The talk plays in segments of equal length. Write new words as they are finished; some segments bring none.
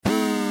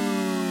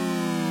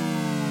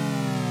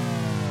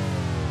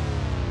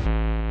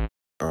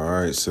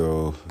Alright,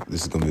 so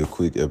this is going to be a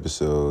quick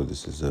episode.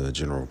 This is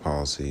general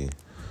policy,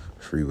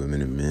 free women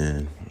and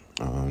men.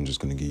 I'm just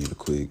going to give you the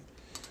quick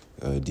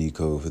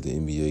decode for the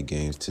NBA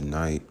games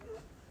tonight.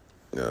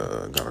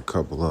 Got a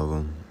couple of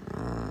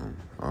them.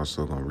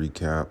 Also going to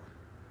recap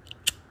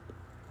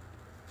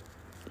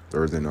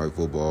Thursday Night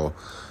Football.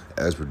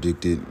 As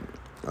predicted,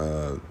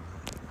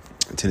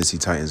 Tennessee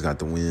Titans got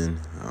the win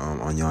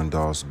on Young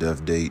Doll's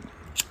death date.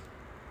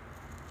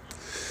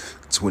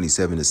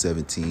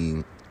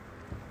 27-17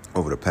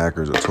 over the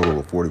Packers, a total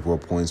of 44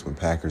 points when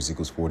Packers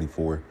equals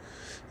 44.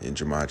 In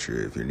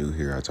gematria, if you're new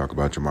here, I talk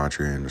about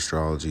gematria and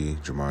astrology.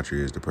 Gematria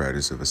is the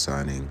practice of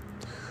assigning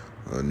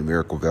a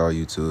numerical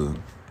value to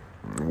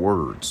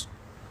words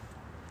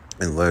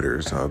and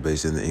letters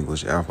based in the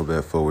English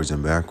alphabet, forwards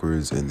and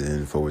backwards, and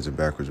then forwards and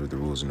backwards with the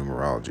rules of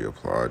numerology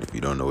applied. If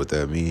you don't know what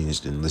that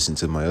means, then listen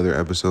to my other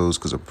episodes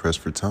because I'm pressed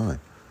for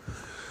time.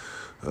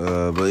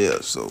 But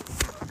yeah, so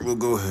we'll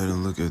go ahead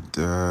and look at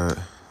that.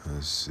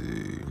 Let's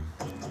see.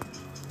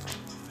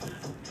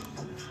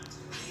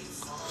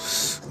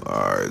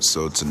 All right,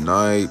 so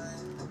tonight,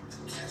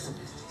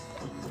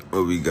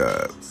 what we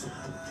got?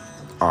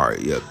 All right,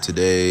 yep,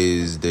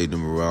 today's date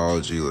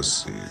numerology. Let's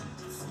see.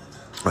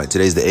 All right,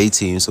 today's the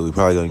 18th, so we're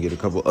probably going to get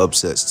a couple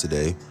upsets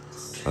today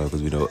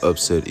because we know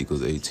upset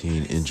equals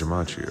 18 in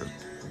gematria.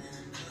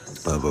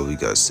 But we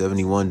got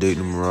 71 date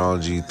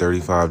numerology,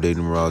 35 date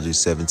numerology,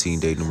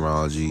 17 date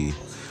numerology,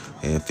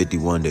 and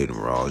 51 date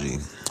numerology.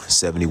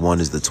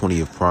 71 is the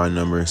 20th prime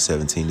number,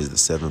 17 is the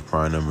 7th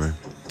prime number.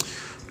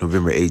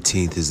 November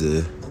 18th is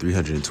the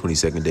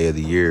 322nd day of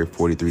the year,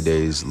 43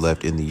 days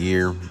left in the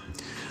year.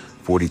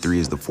 43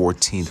 is the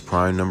 14th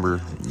prime number.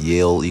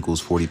 Yale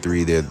equals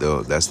 43.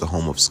 That's the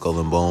home of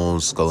Skull and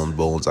Bones. Skull and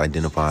Bones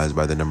identifies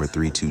by the number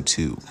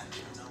 322.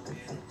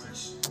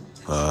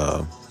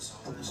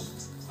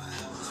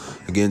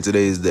 Again,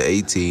 today is the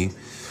 18th.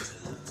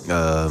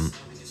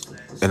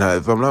 And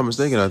if I'm not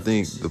mistaken, I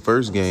think the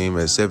first game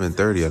at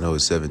 7:30, I know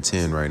it's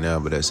 7:10 right now,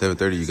 but at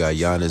 7:30 you got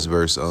Giannis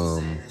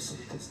versus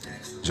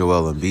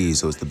Joel Embiid.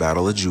 So it's the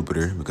battle of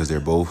Jupiter because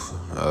they're both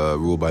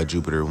ruled by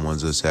Jupiter.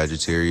 One's a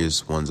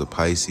Sagittarius, one's a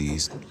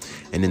Pisces.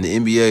 And in the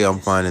NBA, I'm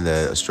finding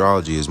that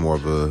astrology is more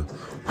of a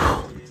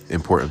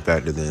important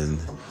factor than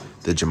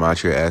the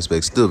gematria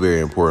aspect. Still very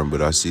important,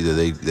 but I see that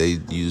they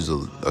use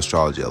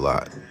astrology a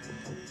lot.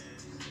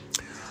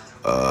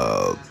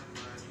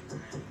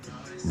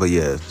 But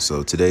yeah,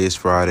 so today is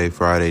Friday.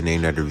 Friday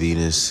named after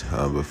Venus,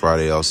 but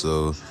Friday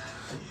also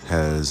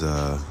has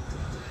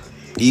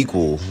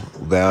equal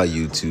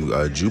value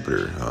to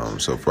Jupiter.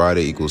 So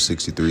Friday equals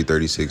 63,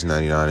 36,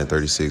 99, and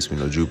 36. We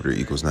know Jupiter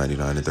equals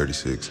 99 and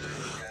 36.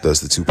 Thus,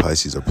 the two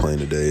Pisces are playing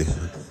today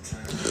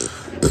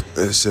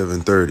at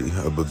 7:30.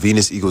 But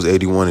Venus equals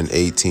 81 and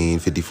 18,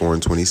 54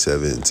 and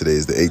 27. Today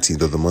is the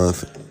 18th of the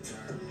month.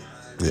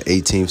 The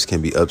 18th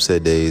can be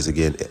upset days.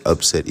 Again,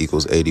 upset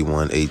equals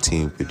 81,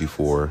 18,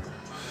 54,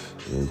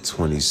 and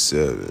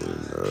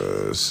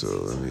 27. So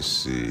let me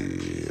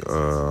see.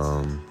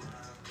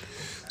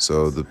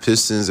 So the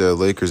Pistons at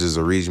Lakers is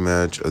a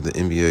rematch of the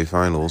NBA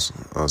Finals.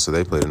 So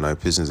they play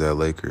tonight, Pistons at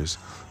Lakers.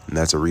 And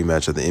that's a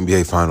rematch of the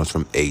NBA Finals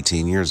from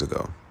 18 years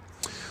ago.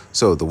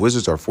 So the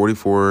Wizards are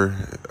 44.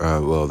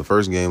 The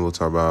first game we'll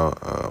talk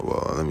about.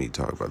 Let me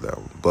talk about that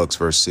one. Bucks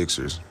versus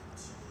Sixers.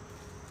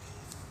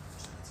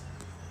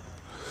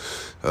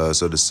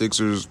 So the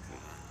Sixers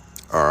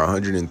are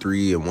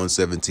 103 and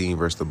 117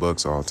 versus the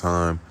Bucks all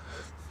time.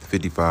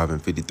 55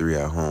 and 53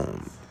 at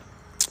home.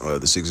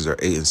 The Sixers are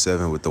 8 and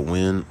 7 with the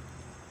win.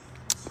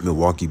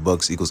 Milwaukee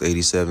Bucks equals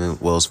 87.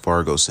 Wells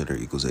Fargo Center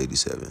equals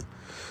 87.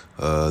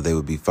 They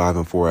would be 5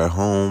 and 4 at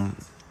home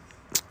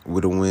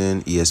with a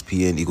win.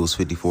 ESPN equals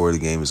 54. The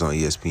game is on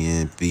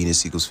ESPN.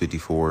 Venus equals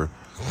 54.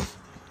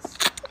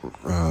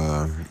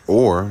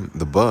 Or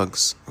the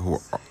Bucks,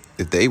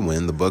 if they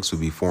win, the Bucks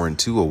would be 4 and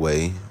 2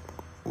 away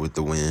with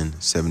the win.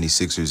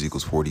 76ers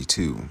equals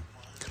 42.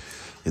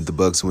 If the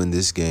Bucks win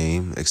this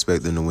game,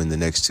 expect them to win the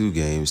next two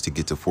games to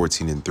get to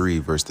 14 and 3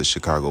 versus the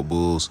Chicago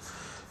Bulls.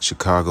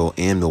 Chicago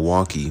and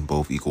Milwaukee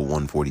both equal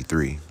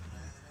 143,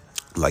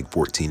 like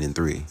 14 and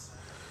 3.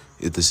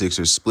 If the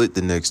Sixers split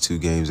the next two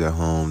games at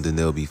home, then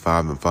they'll be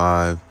 5 and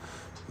 5.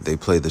 They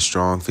play the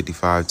strong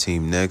 55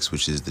 team next,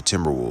 which is the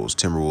Timberwolves.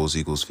 Timberwolves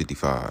equals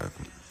 55.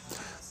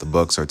 The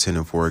Bucks are 10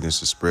 and 4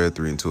 against the spread,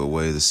 3 and 2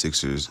 away. The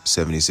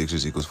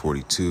 76ers equals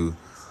 42.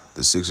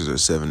 The Sixers are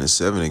 7 and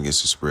 7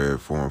 against the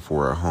spread, 4 and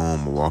 4 at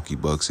home. Milwaukee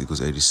Bucks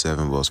equals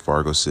 87. Wells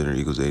Fargo Center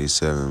equals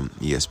 87.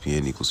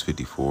 ESPN equals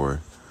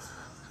 54.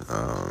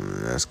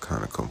 That's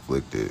kind of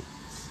conflicted.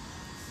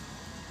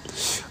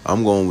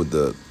 I'm going with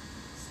the.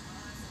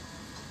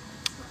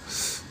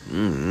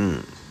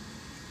 I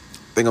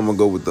think I'm gonna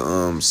go with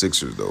the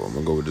Sixers though. I'm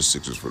gonna go with the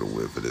Sixers for the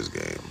win for this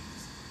game.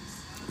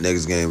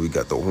 Next game we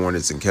got the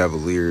Hornets and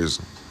Cavaliers.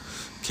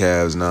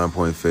 Cavs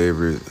 9-point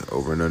favorite,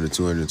 over and under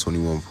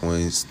 221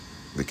 points.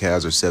 The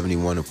Cavs are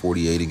 71 and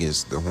 48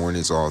 against the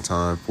Hornets all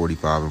time,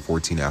 45 and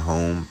 14 at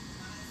home.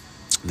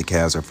 The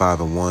Cavs are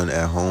 5 and 1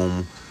 at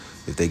home.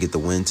 If they get the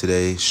win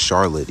today,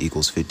 Charlotte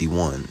equals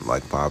 51,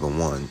 like 5 and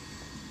 1.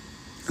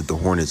 If the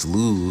Hornets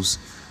lose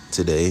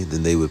today,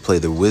 then they would play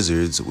the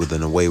Wizards with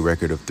an away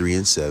record of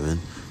 3-7,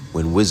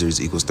 when Wizards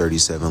equals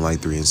 37, like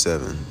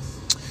 3-7.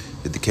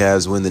 If the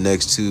Cavs win the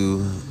next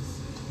two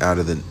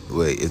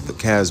if the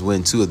Cavs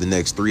win 2 of the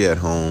next 3 at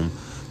home,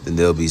 then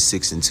they'll be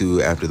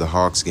 6-2 after the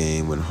Hawks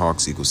game, when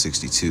Hawks equals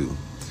 62.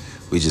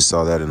 We just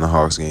saw that in the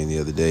Hawks game the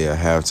other day at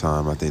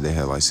halftime. I think they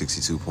had like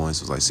 62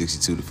 points. It was like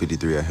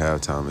 62-53 at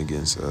halftime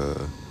against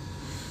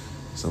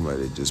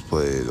somebody they just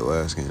played, the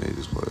last game they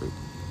just played.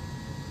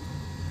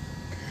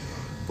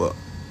 But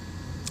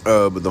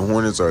the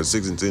Hornets are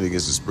 6-10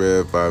 against the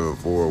spread,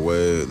 5-4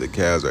 away. The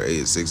Cavs are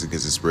 8-6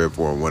 against the spread,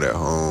 4-1 at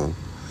home.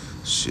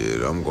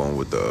 Shit, I'm going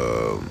with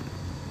the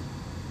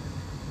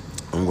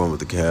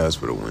Cavs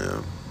for the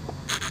win.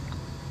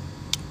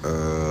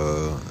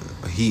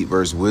 Heat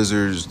versus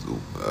Wizards.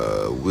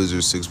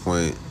 Wizards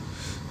 6-point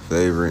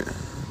favorite,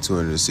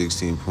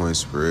 216-point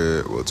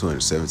spread. Well,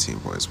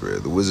 217-point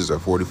spread. The Wizards are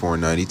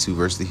 44-92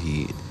 versus the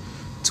Heat,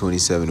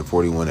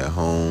 27-41 at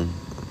home.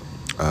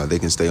 They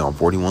can stay on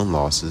 41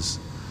 losses.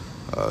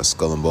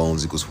 Skull and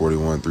Bones equals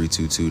 41,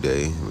 322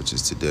 day, which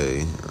is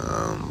today,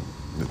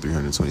 the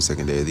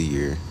 322nd day of the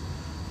year.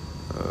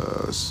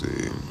 Let's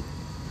see.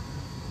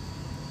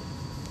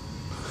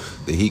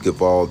 The Heat could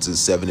fall to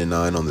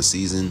 7-9 on the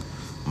season.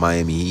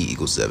 Miami Heat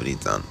equals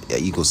 79.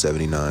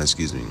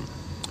 Excuse me.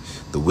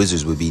 The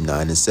Wizards would be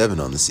 9-7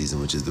 on the season,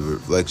 which is the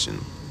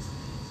reflection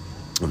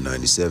of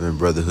 97.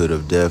 Brotherhood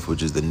of Death,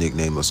 which is the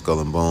nickname of Skull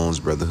and Bones.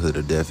 Brotherhood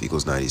of Death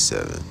equals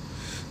 97.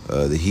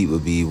 The Heat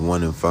would be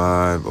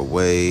 1-5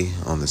 away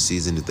on the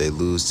season if they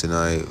lose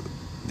tonight.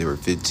 There are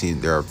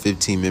 15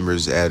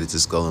 members added to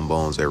Skull and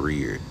Bones every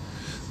year.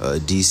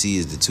 DC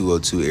is the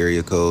 202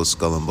 area code.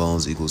 Skull and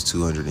Bones equals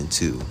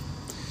 202.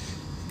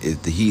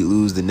 If the Heat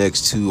lose the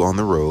next 2 on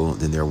the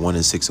road, then they're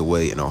 1-6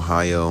 away in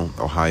Ohio.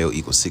 Ohio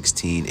equals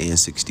 16 and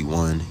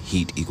 61.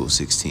 Heat equals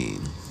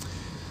 16.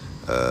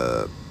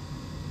 Let's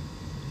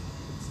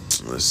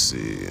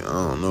see. I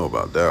don't know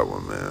about that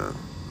one, man.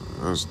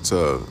 That's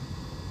tough.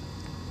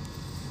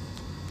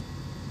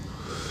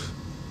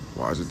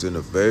 Washington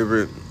a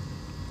favorite.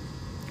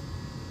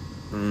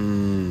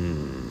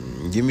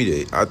 Give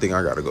me I think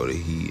I gotta go to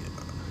Heat.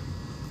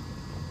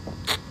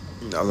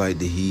 I like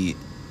the Heat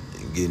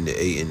getting to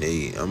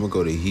 8-8. I'm gonna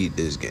go to Heat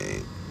this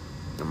game.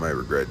 I might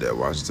regret that.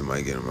 Washington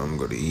might get them. I'm gonna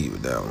go to Heat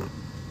with that one.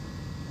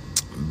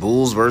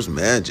 Bulls versus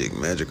Magic.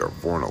 Magic are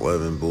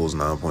 4-11. Bulls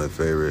 9-point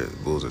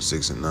favorite. Bulls are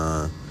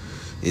 6-9.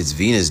 It's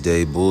Venus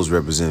Day. Bulls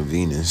represent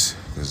Venus.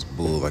 Because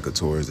bull like a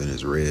Taurus and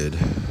it's red.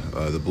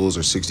 The Bulls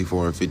are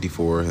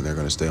 64-54, and they're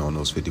gonna stay on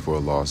those 54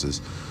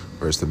 losses.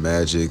 Versus the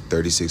Magic,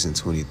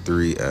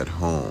 36-23 at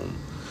home.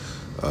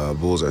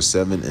 Bulls are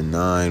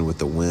 7-9 with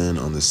the win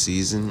on the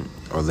season.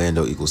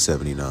 Orlando equals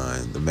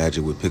 79. The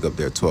Magic would pick up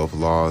their 12th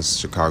loss.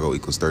 Chicago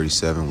equals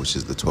 37, which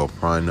is the 12th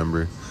prime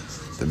number.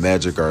 The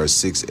Magic are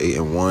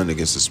 6-8-1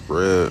 against the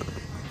spread.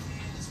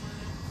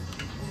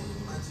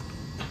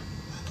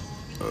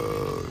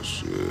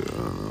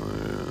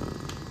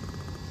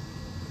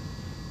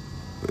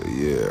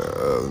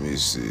 Let me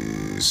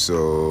see.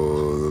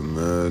 So the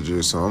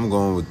Magic. So I'm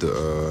going with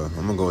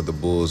the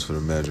Bulls for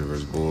the Magic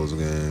versus Bulls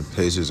game.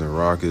 Pacers and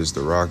Rockets.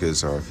 The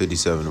Rockets are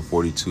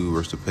 57-42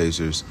 versus the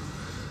Pacers.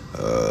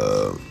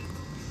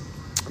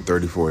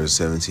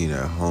 34-17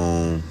 at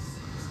home.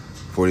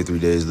 43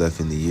 days left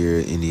in the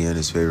year.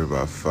 Indiana's favored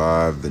by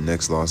 5. The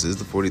next loss is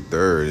the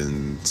 43rd,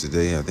 and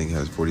today I think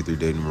has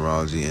 43-day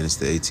numerology, and it's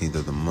the 18th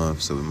of the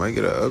month. So we might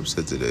get an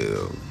upset today,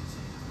 though.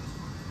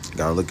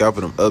 Gotta look out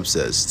for them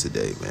upsets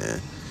today, man.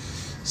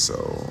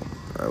 So,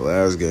 that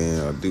last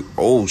game, I do.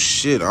 Oh,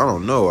 shit, I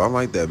don't know. I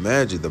like that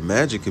Magic. The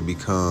Magic could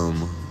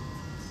become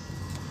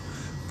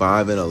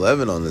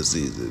 5-11 on the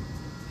season.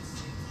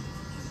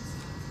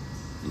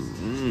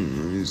 Let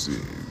me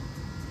see.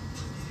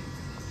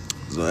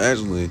 So,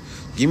 actually,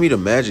 give me the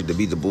Magic to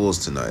beat the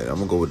Bulls tonight. I'm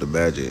going to go with the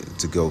Magic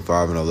to go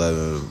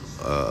 5-11.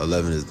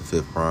 11 is the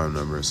 5th prime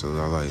number, so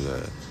I like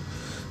that.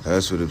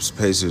 As for the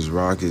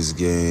Pacers-Rockets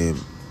game,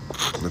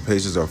 the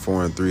Pacers are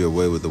 4-3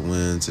 away with the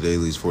win. Today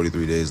leaves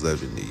 43 days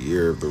left in the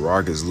year. If the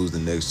Rockets lose the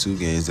next 2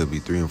 games, they'll be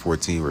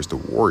 3-14 versus the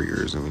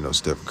Warriors. And we know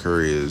Steph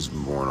Curry is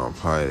born on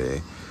Pi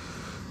Day.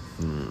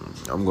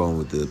 I'm going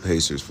with the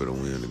Pacers for the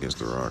win against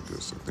the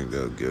Rockets. I think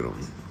they'll get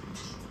them.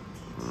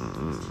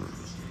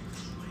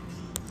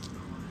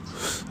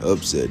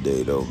 Upset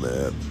day, though,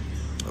 man.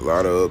 A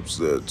lot of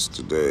upsets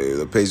today.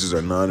 The Pacers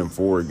are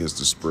 9-4 against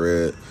the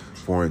spread,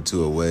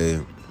 4-2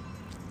 away.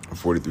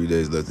 43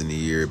 days left in the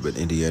year, but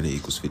Indiana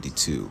equals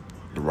 52.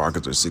 The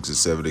Rockets are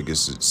 6-2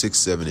 against the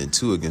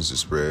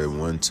spread,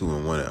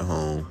 1-2-1 at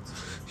home.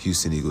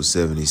 Houston equals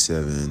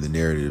 77. The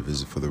narrative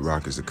is for the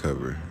Rockets to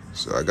cover.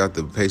 So I got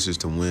the Pacers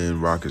to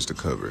win, Rockets to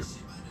cover.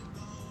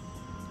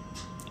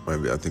 I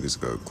think it's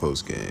a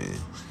close game.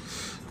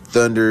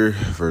 Thunder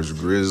versus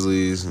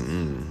Grizzlies.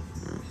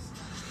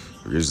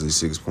 Grizzlies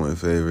 6-point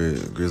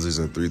favorite. Grizzlies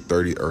are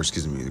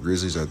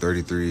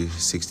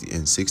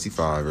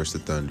 33-65 versus the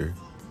Thunder.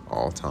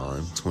 All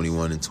time,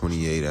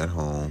 21-28 at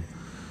home.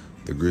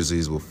 The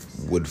Grizzlies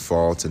would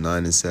fall to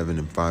 9-7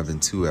 and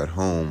 5-2 at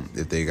home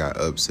if they got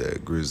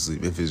upset.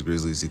 Memphis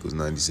Grizzlies equals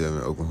 97.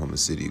 Oklahoma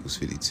City equals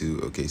 52.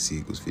 OKC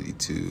equals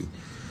 52.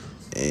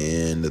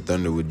 And the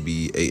Thunder would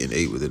be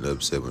 8-8 with an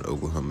upset when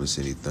Oklahoma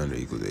City Thunder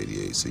equals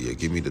 88. So yeah,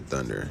 give me the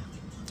Thunder.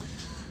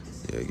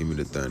 Yeah, give me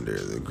the Thunder.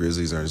 The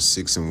Grizzlies are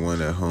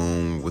 6-1 at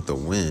home with a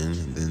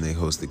win. Then they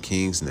host the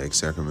Kings next.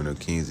 Sacramento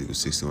Kings equals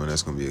 61.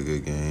 That's gonna be a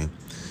good game.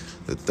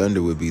 The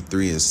Thunder would be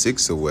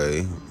 3-6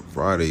 away.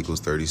 Friday equals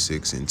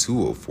 36 and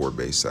 204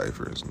 base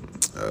ciphers.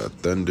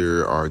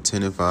 Thunder are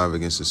 10-5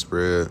 against the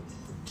spread,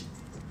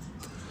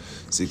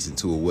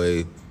 6-2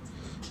 away.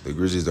 The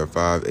Grizzlies are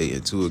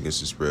 5-8-2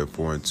 against the spread,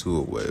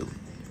 4-2 away.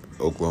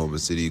 Oklahoma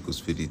City equals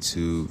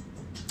 52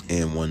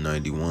 and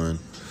 191.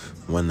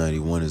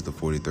 191 is the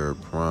 43rd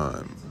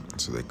prime,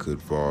 so they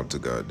could fall to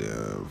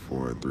goddamn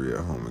 4-3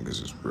 at home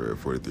against the spread.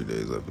 43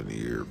 days left in the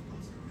year.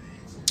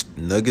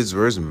 Nuggets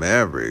versus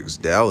Mavericks.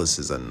 Dallas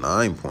is a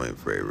 9-point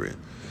favorite.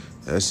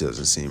 That shit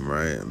doesn't seem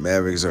right.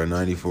 Mavericks are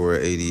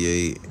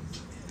 94-88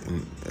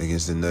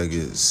 against the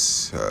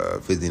Nuggets,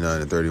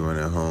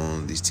 59-31 at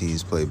home. These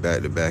teams play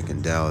back-to-back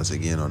in Dallas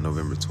again on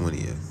November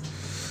 20th.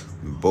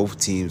 Both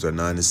teams are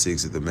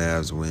 9-6 if the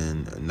Mavs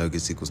win.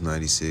 Nuggets equals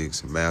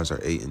 96. Mavs are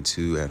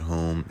 8-2 at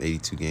home.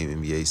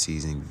 82-game NBA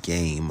season.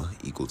 Game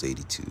equals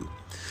 82.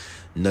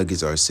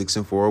 Nuggets are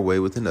 6-4 away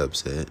with an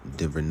upset.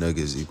 Denver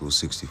Nuggets equals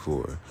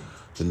 64.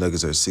 The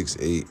Nuggets are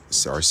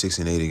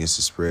 6-8 against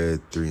the spread,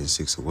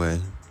 3-6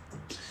 away.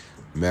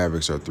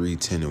 Mavericks are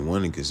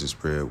 3-10-1 against the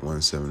spread,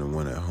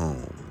 1-7-1 at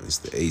home. It's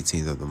the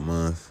 18th of the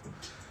month.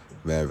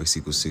 Mavericks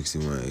equals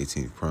 61,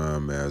 18th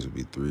prime. Mavs would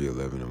be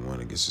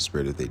 3-11-1 against the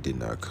spread if they did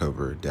not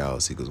cover.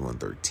 Dallas equals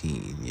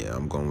 113. Yeah,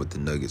 I'm going with the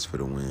Nuggets for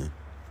the win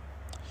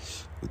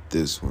with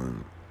this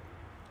one.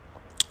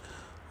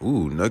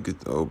 Ooh,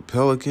 Nuggets. Oh,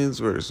 Pelicans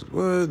versus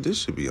what?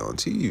 This should be on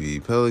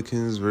TV.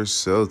 Pelicans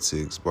versus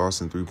Celtics.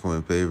 Boston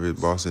 3-point favorite.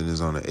 Boston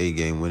is on an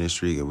 8-game winning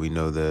streak, and we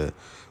know that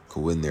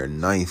could win their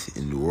 9th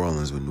in New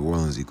Orleans when New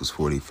Orleans equals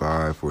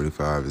 45.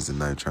 45 is the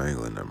 9th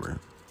triangular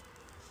number.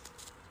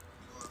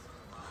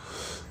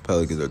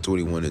 Pelicans are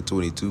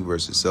 21-22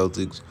 versus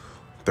Celtics.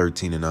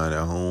 13-9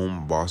 at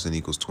home. Boston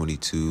equals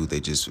 22. They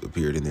just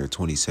appeared in their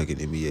 22nd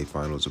NBA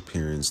Finals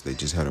appearance. They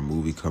just had a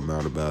movie come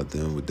out about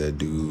them with that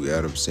dude,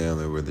 Adam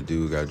Sandler, where the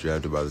dude got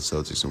drafted by the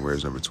Celtics and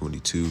wears number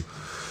 22.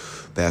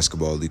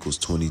 Basketball equals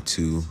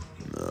 22.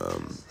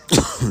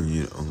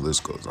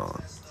 List goes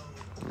on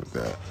with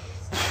that.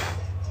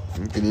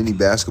 In any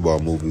basketball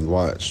movie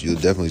watch, you'll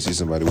definitely see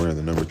somebody wearing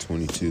the number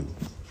 22.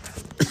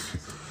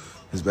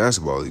 His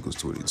basketball equals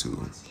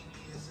 22.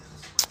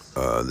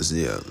 The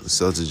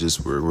Celtics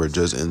just were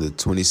just in the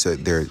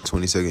 22nd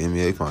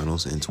NBA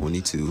Finals in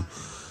 22.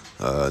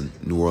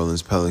 New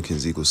Orleans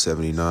Pelicans equals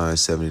 79.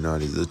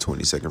 79 is the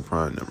 22nd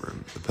prime number.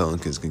 The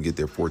Pelicans can get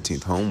their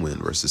 14th home win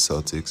versus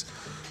Celtics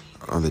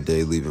on the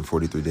day, leaving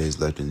 43 days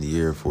left in the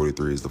year.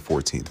 43 is the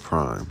 14th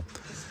prime.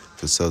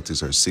 The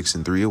Celtics are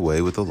 6-3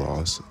 away with a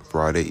loss.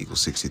 Friday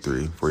equals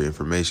 63. For your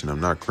information, I'm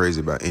not crazy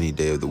about any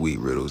day of the week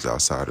riddles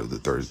outside of the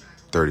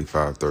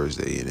 35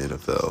 Thursday in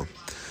NFL.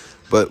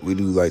 But we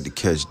do like to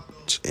catch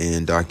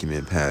and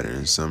document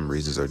patterns. Some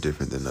reasons are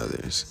different than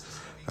others.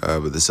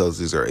 But the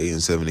Celtics are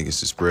 8-7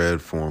 against the spread,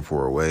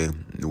 4-4 away.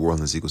 New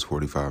Orleans equals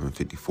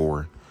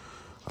 45-54.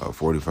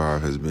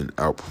 45 has been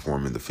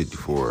outperforming the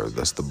 54.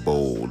 That's the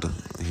bold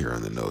here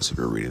on the notes. If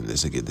you're reading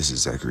this again, this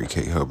is Zachary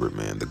K Hubbard,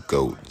 man, the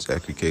GOAT.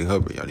 Zachary K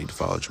Hubbard. Y'all need to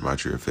follow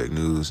Gematria Effect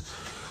News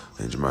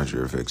and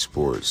Gematria Effect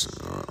Sports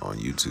on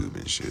YouTube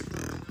and shit,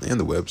 man. And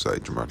the website,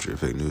 Gematria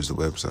Effect News, the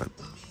website.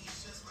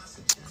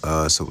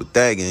 So with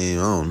that game,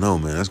 I don't know,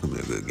 man. That's going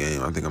to be a good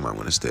game. I think I might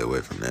want to stay away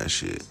from that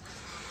shit.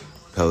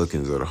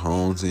 Pelicans are the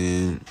home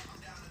team.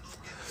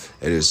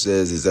 And it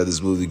says is that the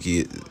Smoothie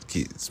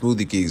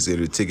Key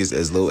considered tickets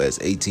as low as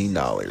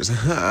 $18.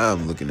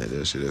 I'm looking at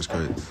that shit. That's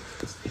crazy.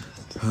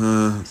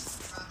 I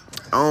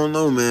don't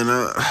know, man.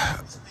 I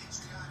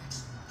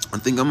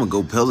think I'm going to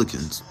go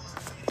Pelicans.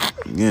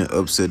 Again,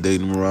 upset day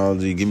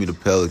numerology. Give me the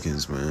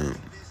Pelicans, man.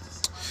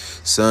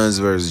 Suns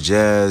versus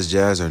Jazz.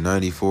 Jazz are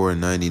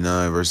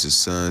 94-99 versus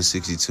Suns,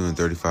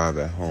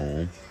 62-35 at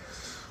home.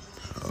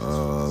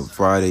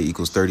 Friday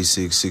equals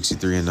 36,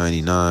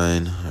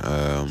 63-99.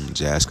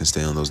 Jazz can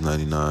stay on those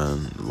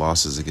 99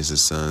 losses against the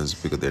Suns,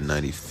 pick up their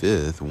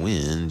 95th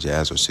win.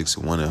 Jazz are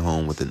 6-1 at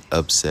home with an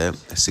upset.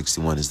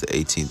 61 is the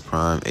 18th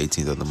prime,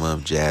 18th of the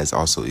month. Jazz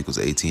also equals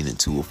 18 and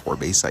 204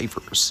 base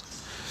ciphers.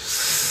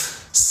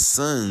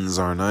 Suns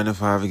are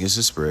 9-5 against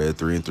the spread,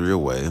 3-3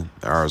 away.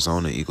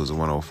 Arizona equals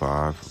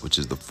 105, which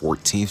is the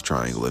 14th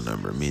triangular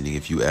number, meaning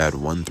if you add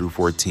 1 through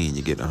 14,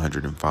 you get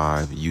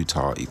 105.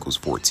 Utah equals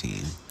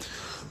 14.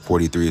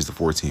 43 is the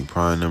 14th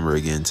prime number.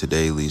 Again,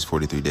 today leaves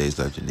 43 days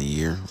left in the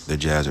year. The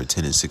Jazz are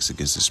 10-6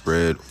 against the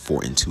spread,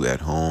 4-2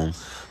 at home.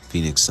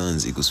 Phoenix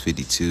Suns equals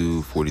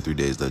 52, 43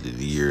 days left in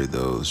the year.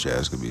 Those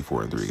Jazz could be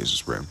 4-3 against the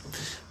spread.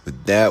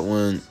 But that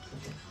one,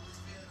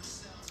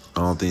 I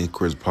don't think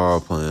Chris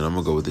Paul playing. I'm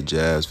going to go with the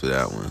Jazz for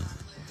that one.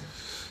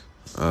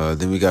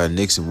 Then we got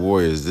Knicks and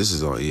Warriors. This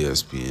is on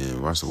ESPN.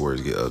 Watch the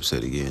Warriors get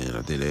upset again.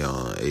 I think they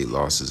on 8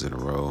 losses in a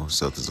row.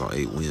 Celtics on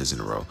 8 wins in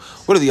a row.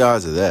 What are the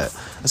odds of that?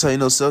 That's how you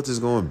know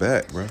Celtics going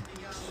back, bro.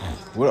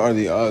 What are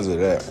the odds of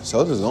that?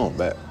 Celtics going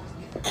back.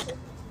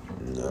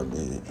 You know what I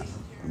mean?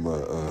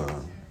 But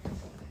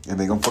and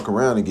they gonna fuck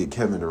around and get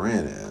Kevin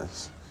Durant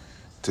ass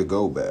to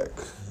go back.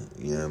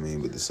 You know what I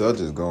mean? But the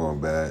Celtics going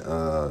back.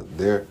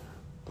 They're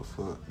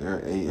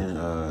 8 and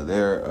I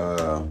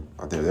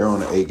think they're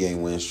on an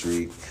 8-game win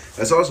streak.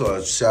 That's also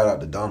a shout out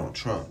to Donald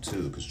Trump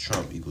too, because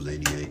Trump equals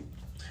 88.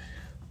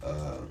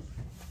 But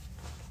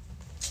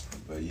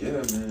yeah,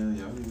 man,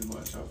 y'all need to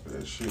watch out for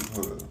that shit.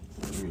 Hold up,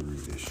 let me read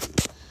this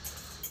shit.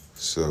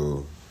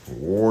 So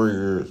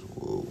Warriors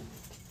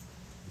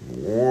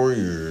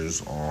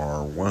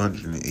are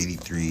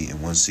 183 and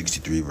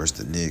 163 versus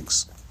the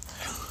Knicks.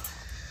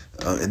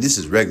 And this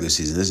is regular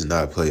season. This is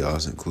not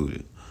playoffs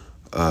included.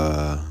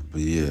 But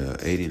yeah,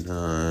 89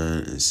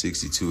 and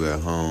 62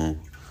 at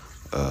home.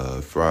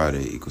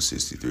 Friday equals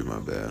 63. My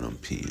bad. I'm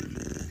peeing,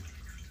 man.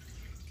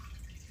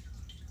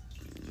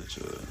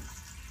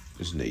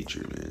 It's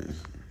nature, man.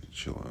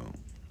 Chill out.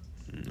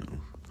 You know.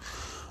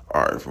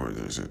 All right, for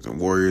the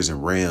Warriors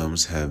and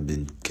Rams have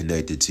been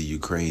connected to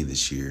Ukraine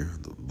this year.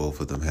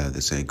 Both of them have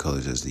the same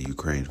colors as the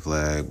Ukraine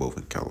flag. Both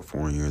in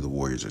California. The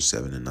Warriors are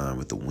 7-9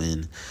 with the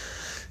win.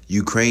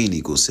 Ukraine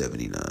equals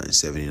 79.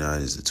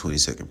 79 is the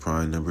 22nd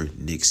prime number.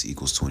 Knicks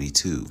equals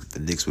 22. The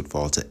Knicks would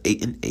fall to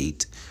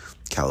 8-8.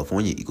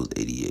 California equals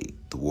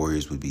 88. The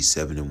Warriors would be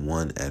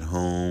 7-1 at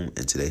home,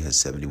 and today has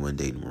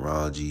 71-day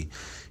numerology.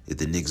 If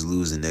the Knicks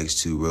lose the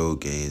next 2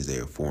 road games, they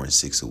are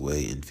 4-6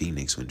 away in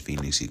Phoenix when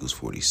Phoenix equals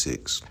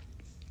 46.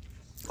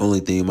 Only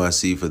thing I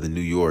see for the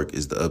New York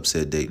is the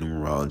upset date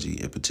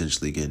numerology and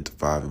potentially getting to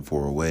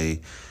 5-4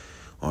 away.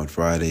 On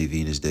Friday,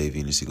 Venus Day,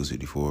 Venus equals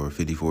 54.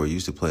 54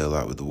 used to play a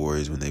lot with the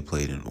Warriors when they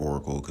played in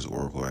Oracle, because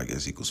Oracle, I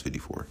guess, equals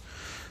 54.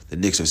 The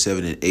Knicks are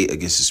 7-8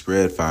 against the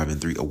spread,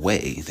 5-3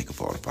 away. They can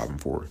fall to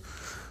 5-4.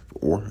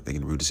 Or they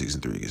can root to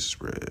 6-3 against the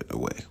spread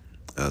away.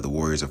 The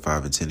Warriors are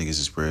 5-10 against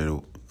the spread,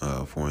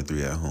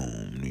 4-3 at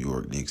home. New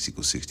York Knicks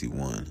equals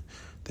 61.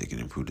 They can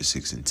improve to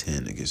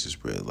 6-10 against the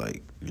spread,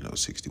 like,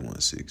 61,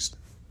 6,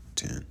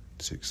 10,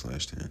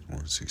 6/10,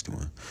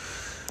 161.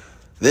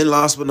 Then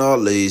last but not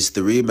least,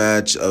 the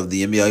rematch of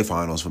the NBA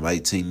Finals from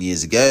 18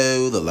 years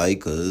ago. The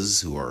Lakers,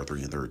 who are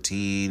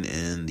 3-13,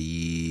 and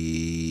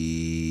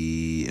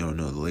the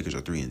Lakers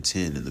are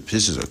 3-10, and the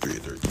Pistons are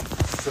 3-13.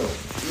 So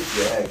if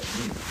you ask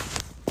me,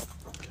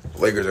 the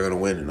Lakers are gonna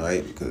win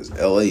tonight because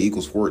LA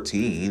equals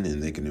 14,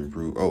 and they can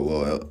improve.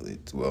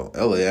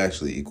 LA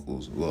actually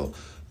equals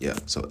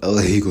So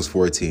LA equals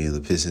 14. The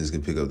Pistons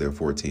can pick up their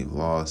 14th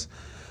loss.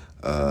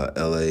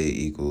 LA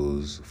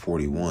equals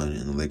 41,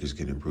 and the Lakers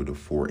can improve to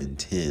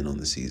 4-10 on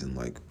the season,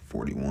 like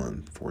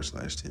 41,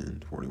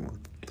 4/10, 41.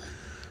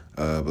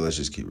 But let's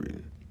just keep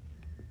reading.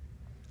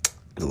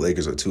 The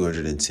Lakers are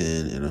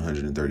 210 and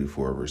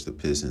 134 versus the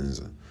Pistons,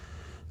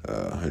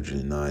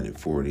 109 and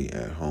 40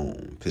 at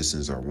home.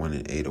 Pistons are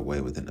 1-8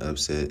 away with an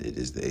upset. It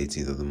is the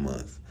 18th of the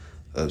month.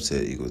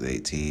 Upset equals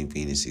 18.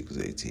 Phoenix equals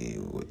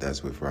 18.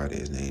 That's what Friday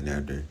is named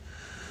after.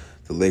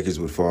 The Lakers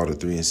would fall to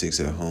 3-6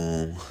 at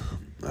home.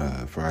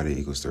 Friday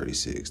equals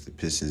 36. The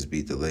Pistons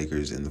beat the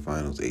Lakers in the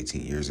finals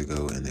 18 years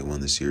ago, and they won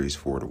the series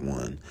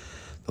 4-1.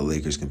 The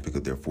Lakers can pick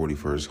up their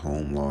 41st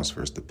home loss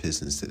versus the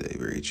Pistons today.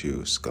 Very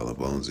true. Skull and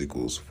Bones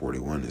equals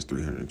 41 is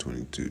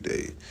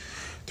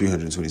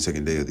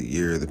 322nd day of the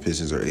year. The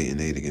Pistons are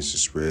 8-8 against the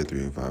spread,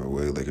 3-5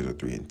 away. Lakers are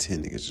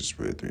 3-10 against the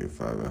spread,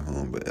 3-5 at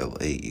home. But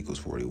LA equals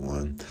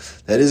 41.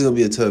 That is gonna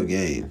be a tough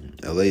game.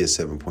 LA is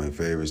 7-point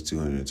favorites,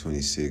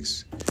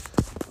 226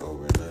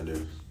 over and under.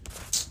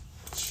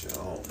 Shit,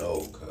 I don't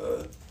know,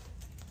 cuz.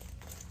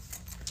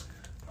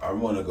 I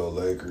want to go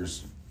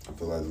Lakers. I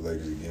feel like the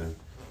Lakers again.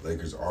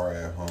 Lakers are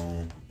at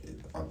home.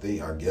 I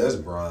guess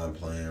Bron all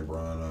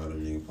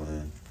them niggas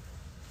playing.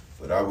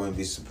 But I wouldn't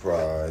be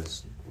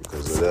surprised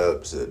because of that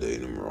upset they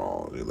number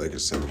all. The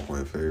Lakers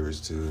 7-point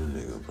favorites too.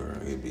 They're gonna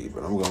probably get beat.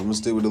 But I'm gonna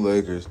stick with the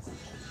Lakers.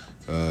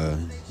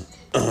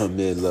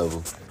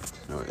 Mid-level.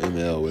 Or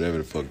ML, whatever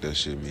the fuck that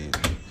shit means.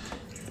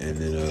 And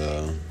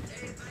then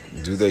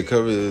do they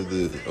cover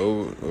the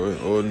over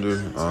or under?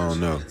 I don't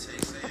know.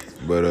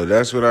 But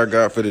that's what I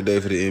got for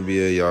today for the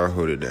NBA. Y'all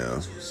hold it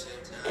down.